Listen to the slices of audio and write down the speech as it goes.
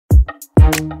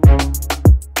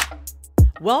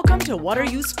Welcome to What Are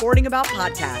You Sporting About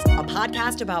podcast, a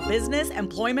podcast about business,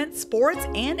 employment, sports,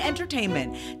 and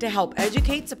entertainment to help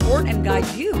educate, support, and guide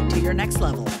you to your next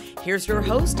level. Here's your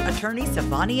host, attorney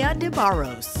Savania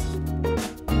DeBarros.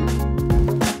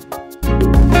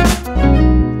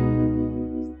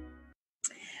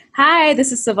 Hi,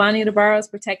 this is Savania DeBarros,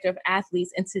 protector of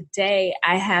athletes, and today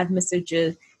I have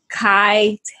Mr.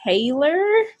 Jachai Taylor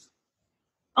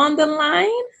on the line.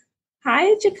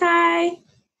 Hi, Jachai.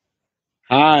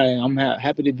 Hi, I'm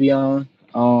happy to be on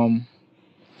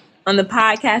the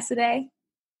podcast today.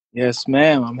 Yes,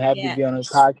 ma'am. I'm happy to be on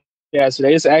this podcast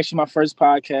today. It's actually my first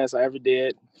podcast I ever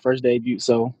did, first debut,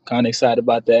 so kind of excited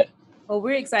about that. Well,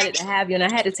 we're excited to have you, and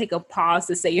I had to take a pause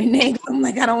to say your name. I'm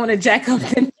like, I don't want to jack up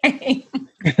the name.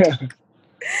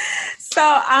 So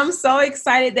I'm so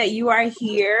excited that you are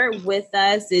here with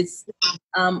us. It's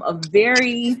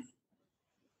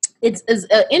It's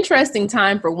an interesting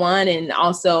time for one, and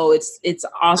also it's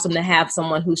awesome to have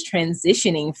someone who's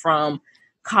transitioning from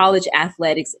college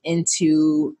athletics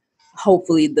into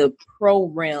hopefully the pro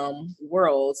realm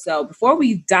world. So before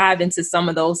we dive into some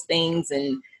of those things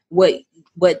and what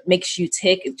makes you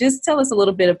tick, just tell us a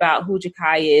little bit about who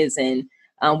Jachai is and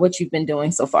what you've been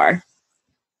doing so far.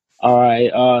 All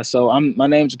right. So my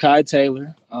name's Jachai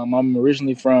Taylor. I'm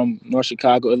originally from North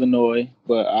Chicago, Illinois,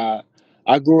 but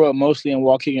I grew up mostly in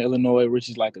Waukegan, Illinois, which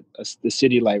is like the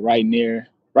city like right near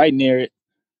it.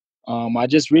 I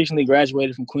just recently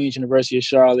graduated from Queens University of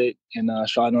Charlotte in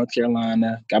Charlotte, North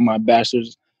Carolina. Got my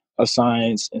bachelor's of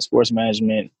science in sports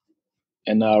management,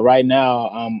 and right now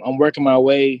I'm working my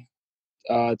way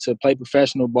to play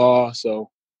professional ball.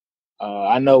 So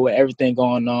I know with everything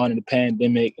going on in the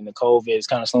pandemic and the COVID, it's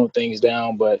kind of slowing things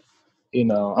down, but you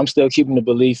know I'm still keeping the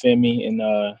belief in me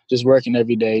and just working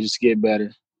every day just to get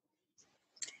better.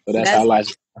 So that's how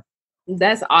life.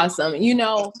 That's awesome. You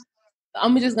know,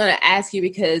 I'm just going to ask you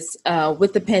because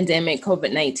with the pandemic,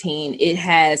 COVID-19, it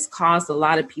has caused a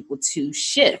lot of people to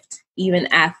shift, even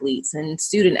athletes and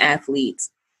student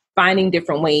athletes, finding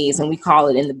different ways, and we call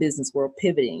it in the business world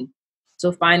pivoting.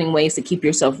 So finding ways to keep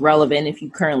yourself relevant if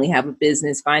you currently have a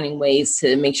business, finding ways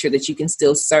to make sure that you can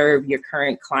still serve your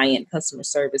current client customer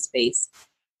service base.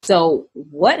 So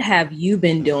what have you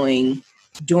been doing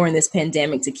during this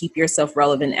pandemic to keep yourself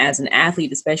relevant as an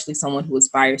athlete, especially someone who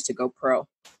aspires to go pro?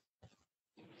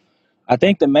 I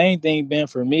think the main thing been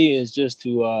for me is just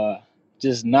to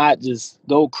just not just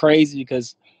go crazy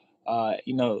because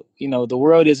you know the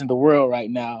world isn't the world right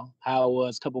now how it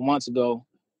was a couple months ago,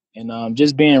 and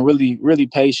just being really really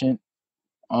patient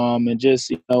and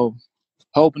just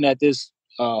hoping that this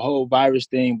whole virus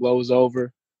thing blows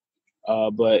over.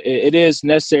 But it is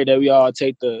necessary that we all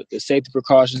take the safety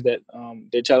precautions that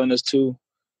they're telling us to.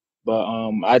 But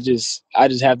I just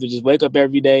have to just wake up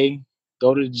every day,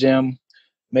 go to the gym,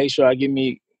 make sure I get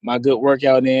me my good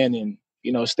workout in, and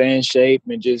stay in shape,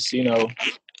 and just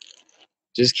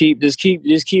just keep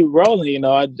rolling.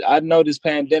 I know this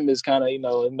pandemic is kind of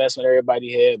messing with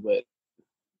everybody's head, but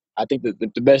I think that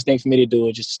the best thing for me to do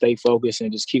is just stay focused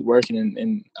and just keep working.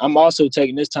 And I'm also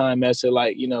taking this time as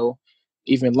to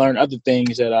even learn other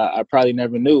things that I probably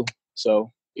never knew.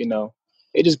 So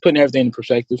it just putting everything in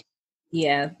perspective.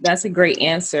 Yeah, that's a great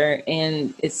answer.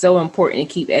 And it's so important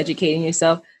to keep educating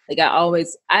yourself. Like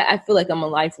I feel like I'm a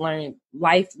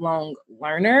lifelong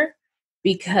learner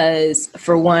because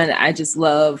for one, I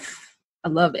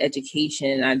love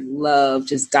education. I love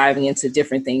just diving into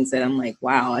different things that I'm like,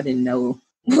 wow, I didn't know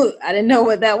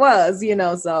what that was,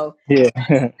 so yeah.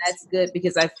 That's good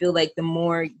because I feel like the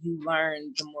more you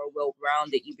learn, the more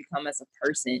well-rounded you become as a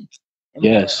person and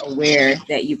yes. more aware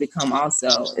that you become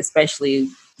also, especially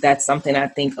that's something I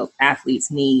think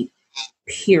athletes need,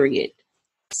 period.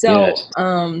 So yes.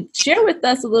 Share with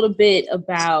us a little bit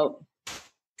about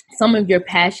some of your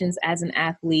passions as an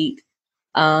athlete,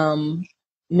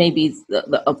 maybe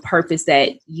a purpose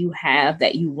that you have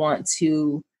that you want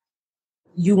to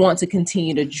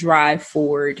continue to drive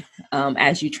forward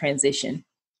as you transition.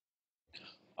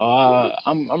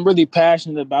 I'm really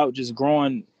passionate about just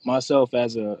growing myself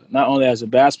not only as a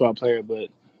basketball player, but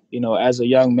as a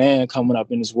young man coming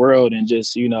up in this world, and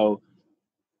just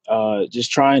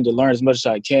just trying to learn as much as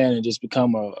I can and just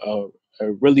become a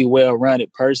really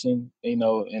well-rounded person,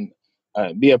 and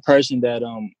be a person that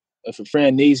if a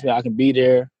friend needs me, I can be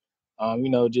there,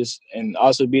 just and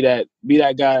also be that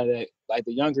guy that like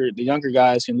the younger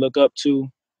guys can look up to,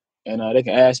 and they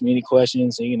can ask me any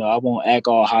questions, and I won't act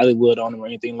all Hollywood on them or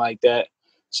anything like that.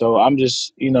 So I'm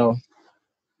just trying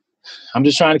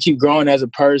to keep growing as a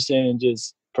person and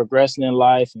just progressing in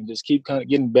life and just keep kind of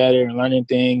getting better and learning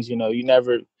things. You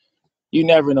you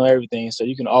never know everything, so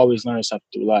you can always learn something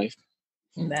through life.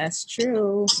 That's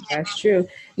true. That's true.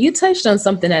 You touched on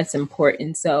something that's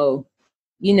important. So,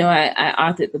 I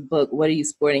authored the book, What Are You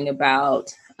Sporting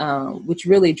About? Which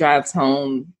really drives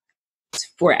home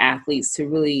for athletes to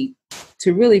really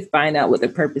find out what their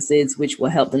purpose is, which will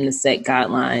help them to set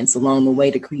guidelines along the way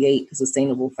to create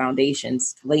sustainable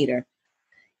foundations later.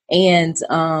 And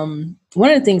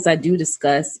one of the things I do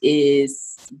discuss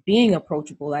is being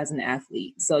approachable as an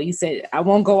athlete. So you said, I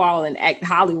won't go all and act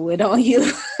Hollywood on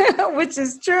you, which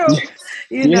is true.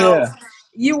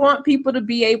 You want people to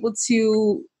be able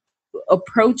to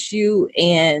approach you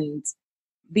and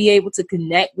be able to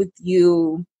connect with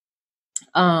you,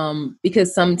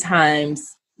 because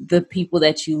sometimes the people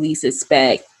that you least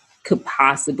expect could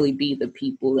possibly be the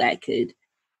people that could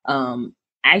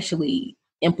actually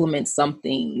implement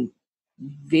something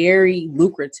very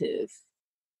lucrative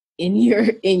in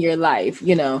your life,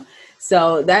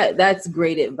 So that's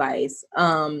great advice.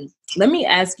 Let me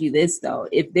ask you this though.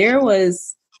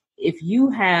 If you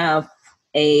have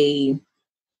a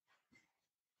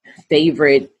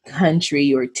favorite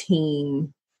country or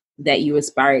team that you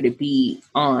aspire to be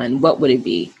on, what would it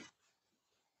be?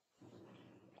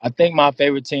 I think my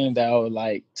favorite team that I would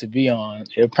like to be on,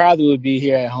 it probably would be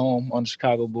here at home on the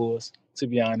Chicago Bulls, to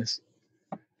be honest.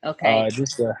 Okay.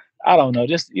 I don't know,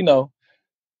 just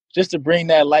to bring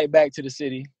that light back to the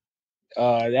city.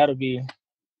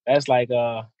 That's like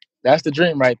that's the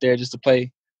dream right there, just to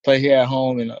play here at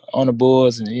home and on the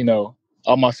Bulls, and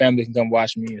all my family can come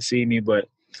watch me and see me. But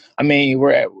I mean,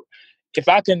 if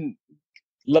I can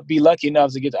be lucky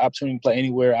enough to get the opportunity to play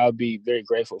anywhere, I'll be very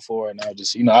grateful for it, and I'll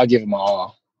just I'll give it my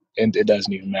all, and it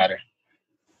doesn't even matter.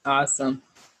 Awesome.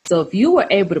 So if you were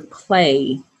able to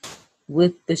play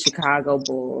with the Chicago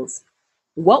Bulls,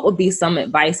 what would be some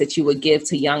advice that you would give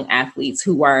to young athletes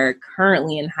who are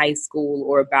currently in high school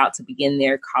or about to begin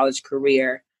their college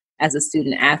career as a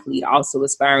student athlete, also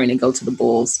aspiring to go to the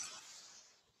Bulls?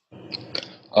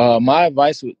 My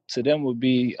advice to them would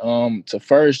be to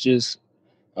first just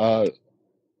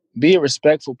be a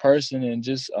respectful person, and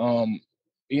just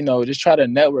just try to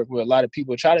network with a lot of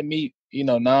people. Try to meet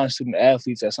non-student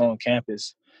athletes that's on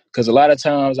campus, because a lot of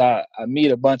times I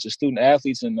meet a bunch of student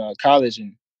athletes in college,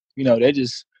 and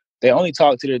they only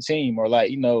talk to their team, or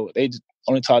they just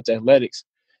only talk to athletics.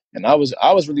 And I was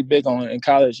really big on in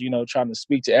college, trying to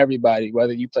speak to everybody,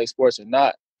 whether you play sports or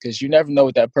not, because you never know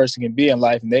what that person can be in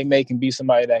life, and they can be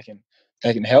somebody that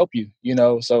can help you.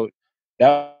 So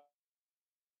that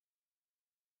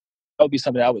would be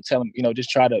something that I would tell them. Just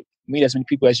try to meet as many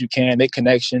people as you can, make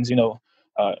connections,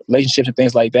 relationships and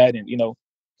things like that, and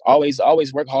always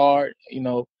work hard.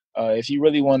 If you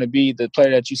really want to be the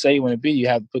player that you say you want to be, you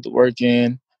have to put the work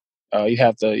in. You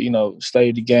have to,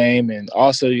 study the game, and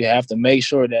also you have to make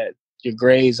sure that your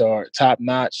grades are top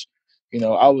notch.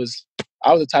 I was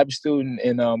the type of student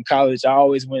in college. I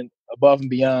always went above and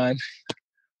beyond.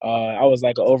 I was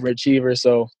like an overachiever,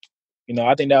 so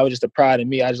I think that was just a pride in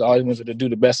me. I just always wanted to do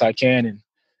the best I can, and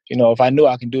if I knew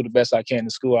I can do the best I can in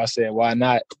school, I said, why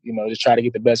not? Just try to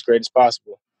get the best grade as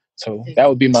possible. So that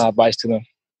would be my advice to them.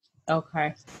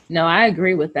 Okay. No, I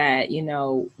agree with that.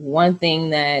 One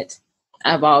thing that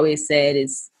I've always said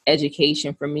is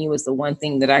education for me was the one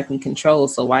thing that I can control.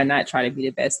 So why not try to be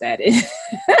the best at it?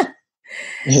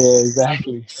 Yeah,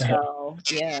 exactly. So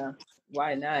yeah,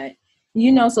 why not?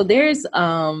 So there's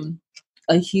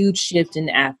a huge shift in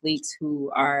athletes who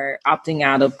are opting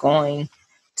out of going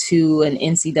to an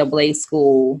NCAA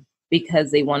school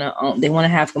because they want to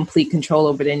have complete control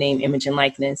over their name, image, and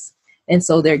likeness. And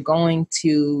so they're going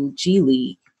to G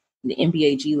League, the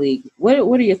NBA G League. What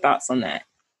are your thoughts on that?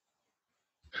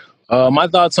 My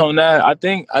thoughts on that, I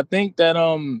think that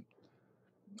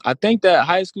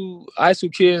high school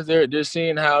kids, they're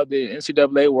seeing how the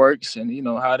NCAA works, and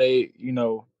how they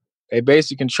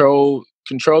basically control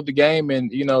the game,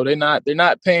 and they're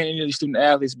not paying any of these student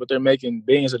athletes, but they're making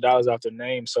billions of dollars off their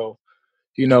name. So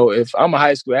if I'm a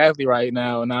high school athlete right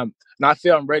now, and I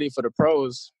feel I'm ready for the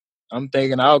pros, I'm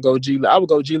thinking I would go G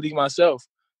League myself,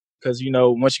 because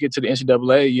once you get to the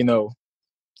NCAA,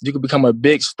 you could become a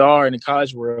big star in the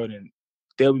college world, and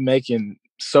they'll be making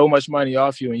so much money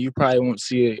off you, and you probably won't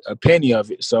see a penny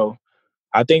of it. So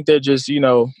I think they're just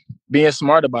being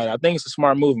smart about it. I think it's a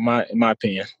smart move in my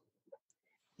opinion.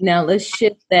 Now let's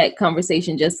shift that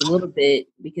conversation just a little bit,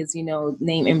 because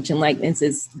name, image, and likeness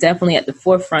is definitely at the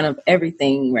forefront of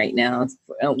everything right now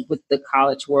with the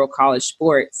college world, college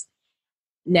sports.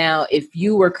 Now, if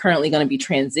you were currently going to be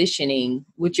transitioning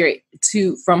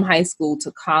from high school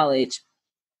to college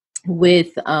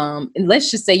with, and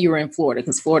let's just say you were in Florida,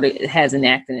 because Florida has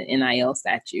enacted an NIL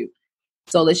statute.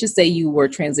 So let's just say you were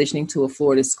transitioning to a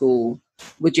Florida school.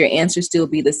 Would your answer still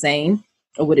be the same,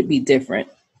 or would it be different?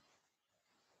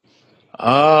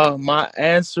 My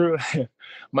answer,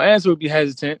 my answer would be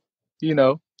hesitant,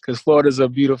 because Florida's a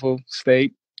beautiful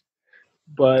state.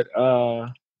 But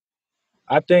I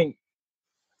think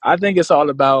it's all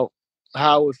about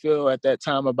how I would feel at that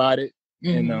time about it.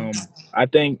 Mm-hmm. And I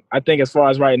think as far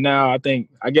as right now,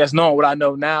 I guess knowing what I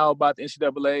know now about the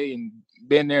NCAA and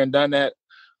been there and done that,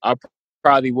 I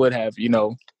probably would have,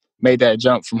 made that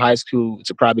jump from high school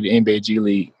to probably the NBA G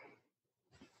League.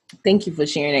 Thank you for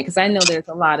sharing that, because I know there's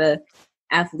a lot of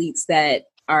athletes that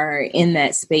are in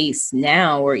that space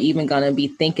now, or even going to be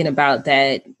thinking about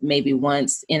that maybe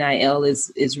once NIL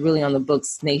is really on the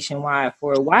books nationwide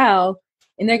for a while,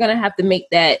 and they're going to have to make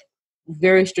that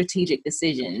very strategic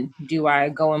decision. Do I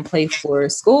go and play for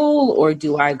school, or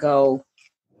do I go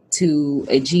to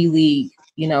a G League,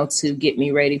 to get me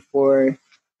ready for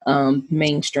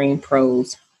mainstream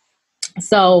pros?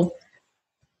 So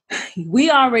we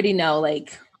already know,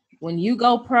 like, when you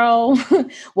go pro,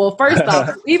 well, first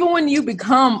off, even when you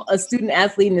become a student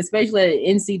athlete, and especially at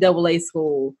an NCAA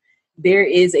school, there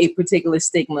is a particular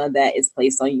stigma that is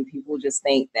placed on you. People just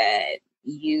think that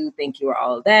you think you're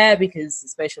all of that, because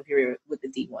especially if you're with the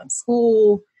D1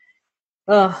 school,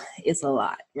 it's a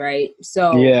lot, right?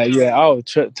 So yeah. Oh,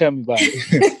 tell me about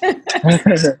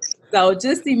it. So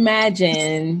just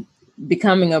imagine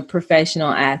becoming a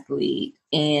professional athlete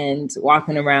and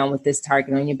walking around with this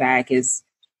target on your back is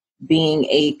being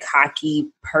a cocky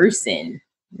person,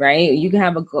 right? You can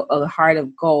have a heart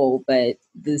of gold, but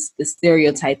the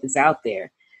stereotype is out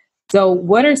there. So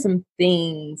what are some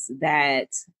things that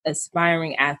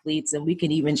aspiring athletes, and we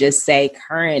can even just say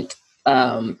current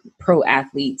pro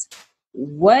athletes,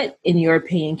 what, in your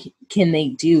opinion, can they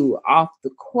do off the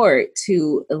court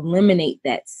to eliminate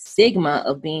that stigma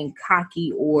of being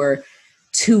cocky or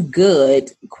too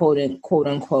good, quote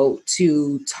unquote,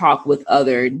 to talk with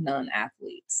other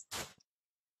non-athletes?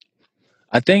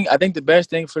 I think the best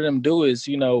thing for them to do is,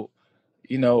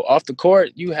 off the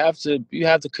court, you have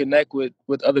to connect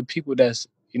with other people that's,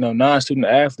 non-student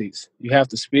athletes. You have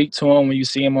to speak to them when you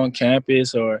see them on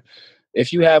campus, or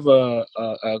if you have a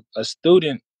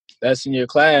student that's in your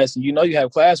class and you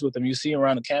have class with them, you see them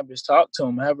around the campus, talk to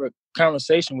them, have a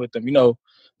conversation with them.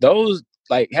 Those,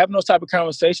 like, having those type of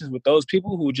conversations with those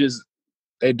people who just,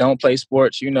 they don't play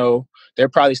sports, they're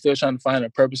probably still trying to find a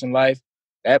purpose in life.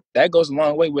 That goes a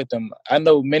long way with them. I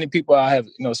know many people I have,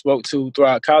 spoke to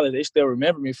throughout college, they still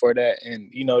remember me for that.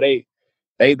 And,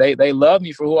 they love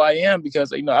me for who I am,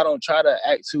 because, I don't try to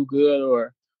act too good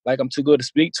or like I'm too good to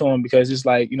speak to them, because it's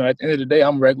like, at the end of the day,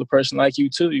 I'm a regular person like you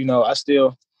too. I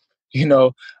still,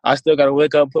 I still got to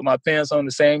wake up and put my pants on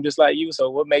the same, just like you. So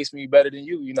what makes me better than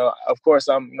you? Of course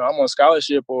I'm on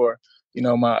scholarship, or,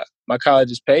 my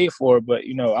college is paid for, but,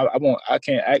 I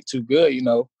can't act too good.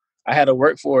 I had to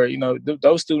work for it.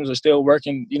 Those students are still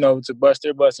working, to bust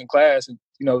their butts in class, and,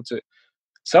 to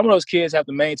some of those kids have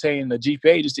to maintain the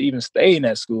GPA just to even stay in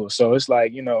that school. So it's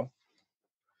like,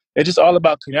 it's just all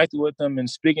about connecting with them and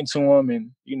speaking to them,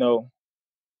 and,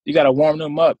 you got to warm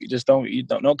them up. You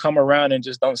don't come around and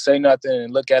just don't say nothing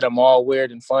and look at them all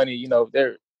weird and funny.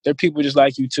 They're people just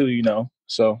like you too,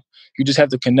 so you just have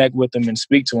to connect with them and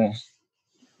speak to them.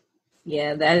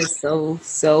 Yeah, that is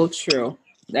so true.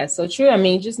 That's so true. I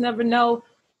mean, you just never know.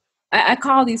 I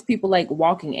call these people like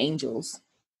walking angels.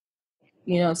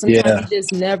 Sometimes you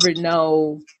just never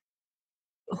know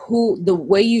the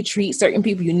way you treat certain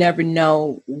people. You never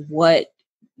know what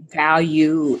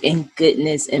value and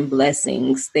goodness and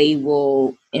blessings they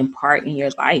will impart in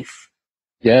your life.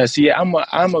 Yeah, see, I'm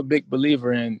a big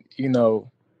believer in,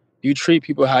 you treat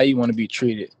people how you want to be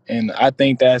treated. And I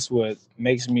think that's what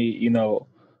makes me,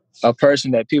 a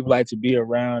person that people like to be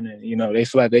around, and, they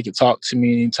feel like they can talk to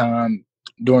me anytime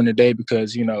during the day,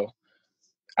 because,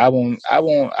 I won't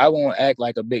act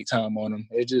like a big time on them.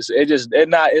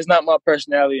 It's not my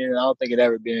personality, and I don't think it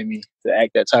ever been in me to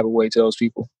act that type of way to those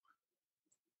people.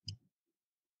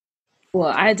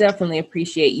 Well, I definitely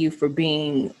appreciate you for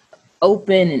being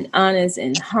open and honest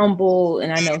and humble.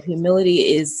 And I know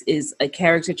humility is a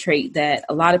character trait that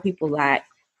a lot of people lack.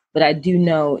 But I do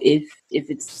know if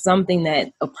it's something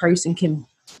that a person can,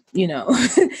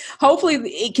 hopefully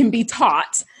it can be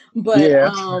taught. But,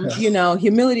 Yeah.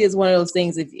 Humility is one of those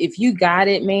things. If you got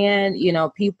it, man,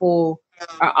 people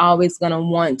are always going to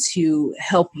want to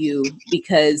help you,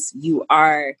 because you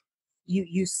are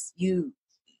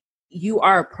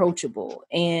approachable,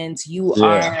 and you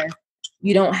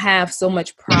don't have so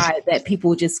much pride that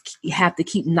people just have to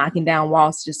keep knocking down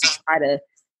walls just to try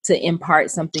to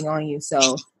impart something on you.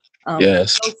 So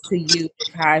Yes. Kudos to you,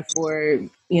 Jachai, for,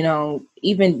 you know,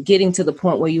 even getting to the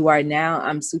point where you are now.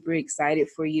 I'm super excited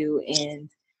for you. And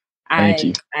Thank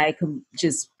you. I could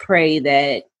just pray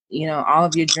that, you know, all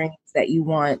of your dreams that you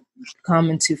want come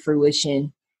into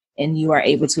fruition and you are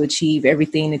able to achieve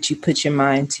everything that you put your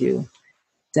mind to.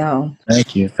 So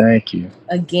Thank you. Thank you.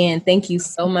 again, thank you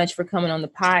so much for coming on the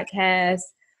podcast.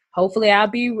 Hopefully I'll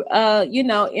be, you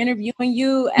know, interviewing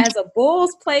you as a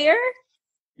Bulls player.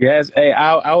 Yes. Hey,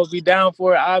 I will be down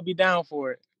for it. I'll be down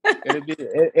for it.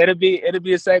 It'll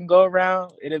be a second go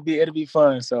around. It'll be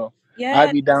fun. So I'll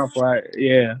Yeah, be down for it.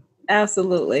 Yeah.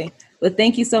 absolutely. Well,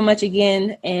 thank you so much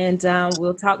again. And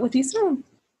we'll talk with you soon.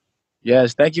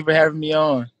 Yes. Thank you for having me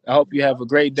on. I hope you have a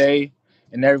great day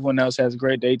and everyone else has a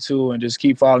great day too. And just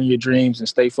keep following your dreams and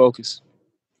stay focused.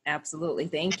 Absolutely.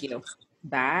 Thank you.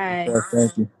 Bye. Yes,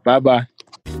 thank you. Bye-bye.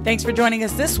 Thanks for joining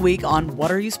us this week on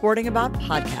What Are You Sporting About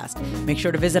podcast. Make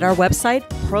sure to visit our website,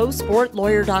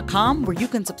 prosportlawyer.com, where you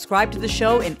can subscribe to the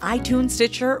show in iTunes,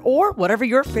 Stitcher, or whatever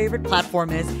your favorite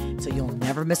platform is, so you'll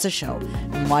never miss a show.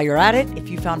 And while you're at it, if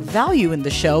you found value in the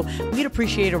show, we'd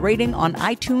appreciate a rating on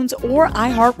iTunes or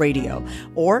iHeartRadio.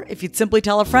 Or if you'd simply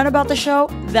tell a friend about the show,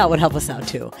 that would help us out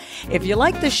too. If you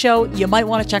like the show, you might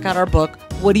want to check out our book,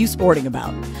 What Are You Sporting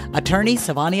About? Attorney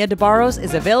Savania DeBarros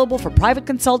is available for private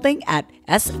consulting at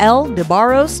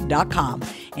sldebarros.com.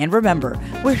 And remember,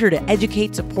 we're here to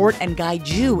educate, support, and guide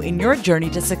you in your journey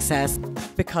to success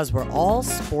because we're all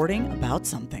sporting about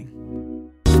something.